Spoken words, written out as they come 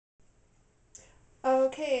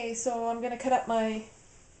Okay, so I'm going to cut up my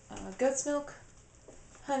goat's milk,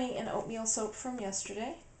 honey, and oatmeal soap from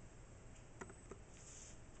yesterday.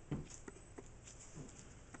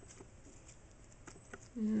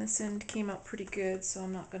 And this end came out pretty good, so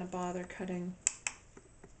I'm not going to bother cutting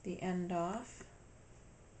the end off.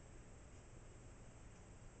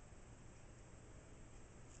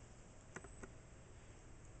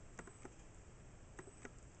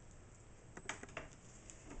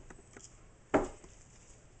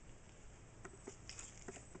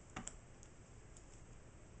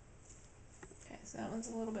 Okay, so that one's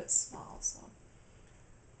a little bit small, so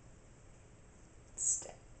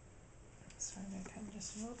stay. So I'm going to come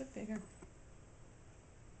just a little bit bigger.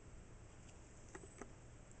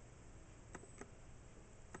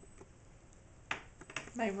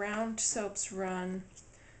 My round soaps run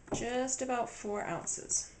just about 4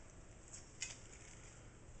 ounces.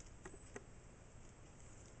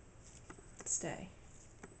 Stay.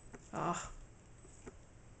 Oh,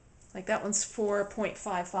 like that one's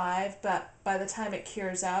 4.55, but by the time it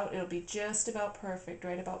cures out, it'll be just about perfect,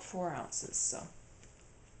 right about 4 ounces. So.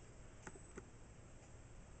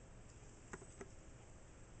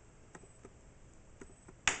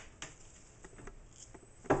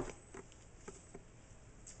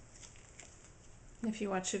 If you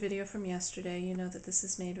watched the video from yesterday, you know that this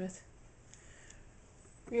is made with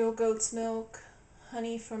real goat's milk,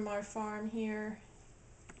 honey from our farm here,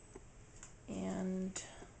 and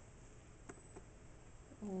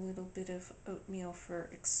a little bit of oatmeal for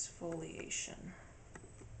exfoliation.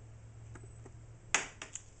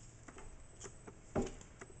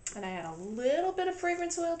 And I add a little bit of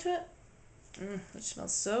fragrance oil to it, which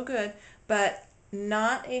smells so good, but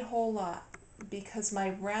not a whole lot, because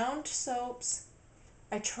my round soaps,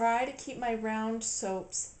 I try to keep my round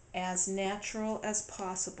soaps as natural as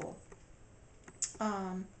possible.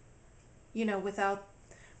 You know, without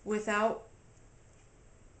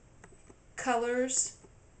colors,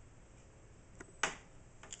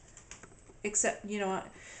 except, you know,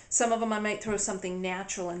 some of them I might throw something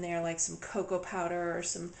natural in there, like some cocoa powder or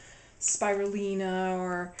some spirulina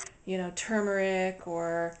or, you know, turmeric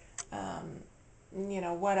or, you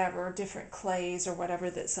know, whatever, different clays or whatever,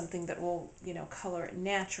 that's something that will, you know, color it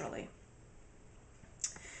naturally.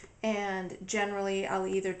 And generally I'll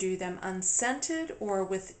either do them unscented or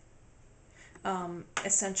with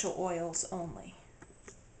essential oils only.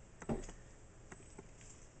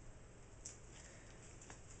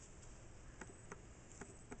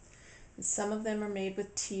 Some of them are made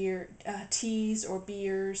with teas or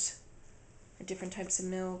beers, or different types of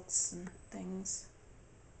milks and things.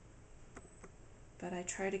 But I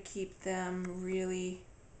try to keep them really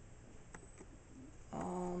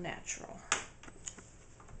all natural.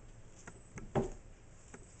 Or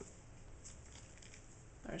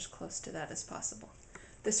as close to that as possible.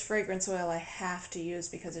 This fragrance oil I have to use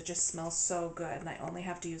because it just smells so good, and I only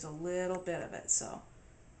have to use a little bit of it, so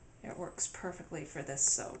it works perfectly for this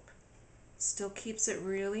soap. Still keeps it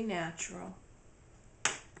really natural.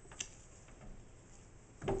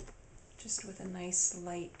 Just with a nice,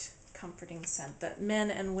 light, comforting scent that men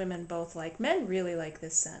and women both like. Men really like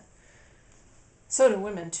this scent. So do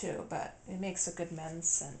women too, but it makes a good men's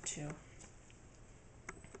scent too.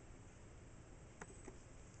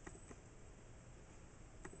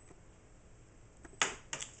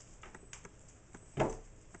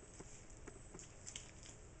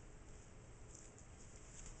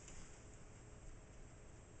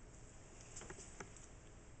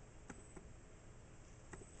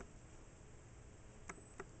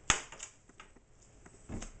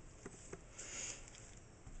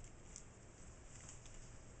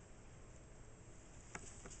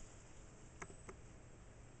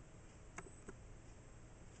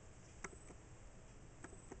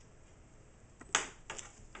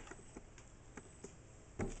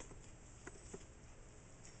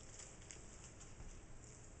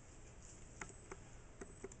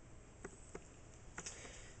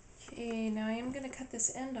 Okay, now I am going to cut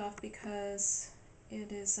this end off because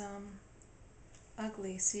it is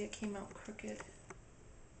ugly. See, it came out crooked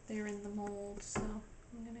there in the mold, so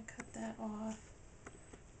I'm going to cut that off.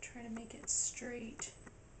 Try to make it straight.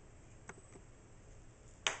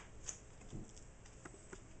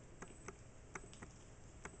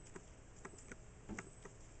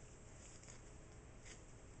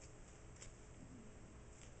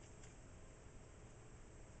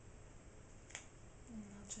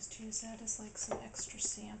 Just use that as like some extra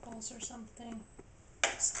samples or something.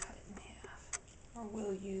 Just cut it in half. Or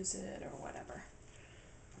we'll use it or whatever.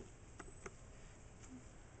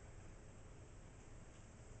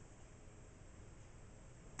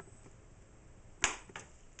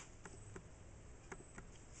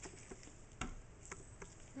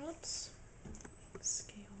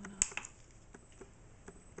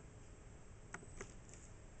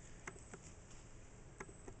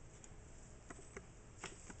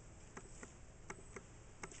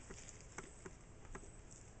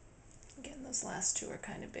 Those last two are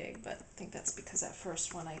kind of big, but I think that's because that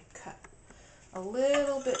first one I cut a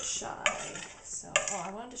little bit shy. So, oh,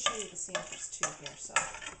 I wanted to show you the samples too here, so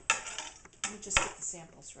let me just get the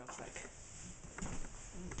samples real quick.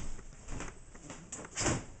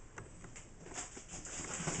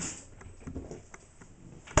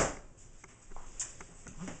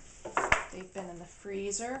 They've been in the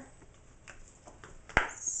freezer.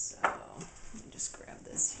 So, let me just grab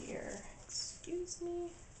this here. Excuse me.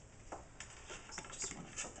 I just want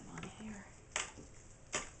to put them on here.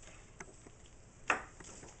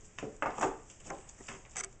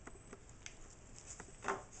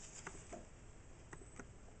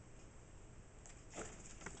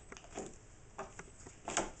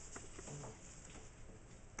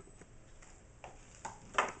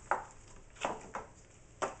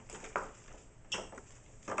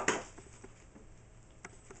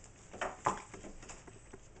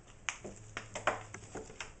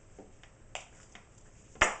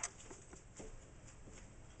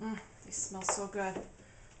 They smell so good.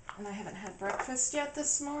 And I haven't had breakfast yet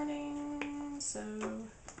this morning, so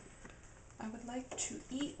I would like to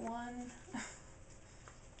eat one.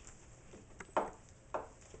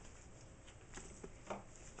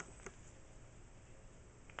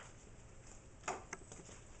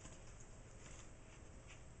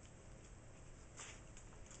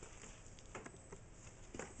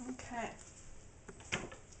 Okay.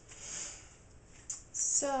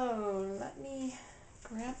 So let me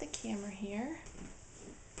grab the camera here.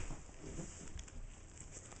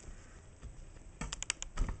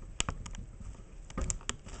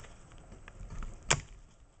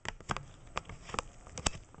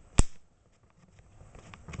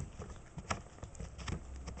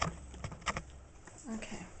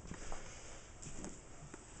 Okay.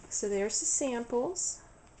 So there's the samples.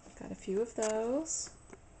 Got a few of those.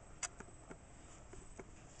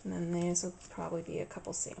 And then these will probably be a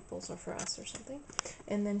couple samples or for us or something.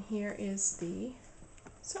 And then here is the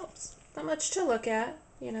soaps. Not much to look at.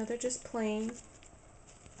 You know, they're just plain.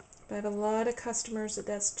 But I have a lot of customers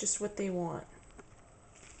that's just what they want.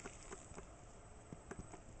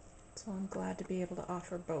 So I'm glad to be able to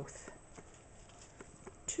offer both.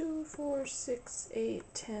 2, 4, 6, 8,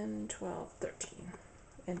 10, 12, 13.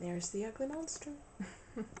 And there's the ugly monster.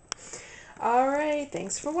 Alright,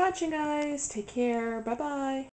 thanks for watching, guys. Take care. Bye-bye.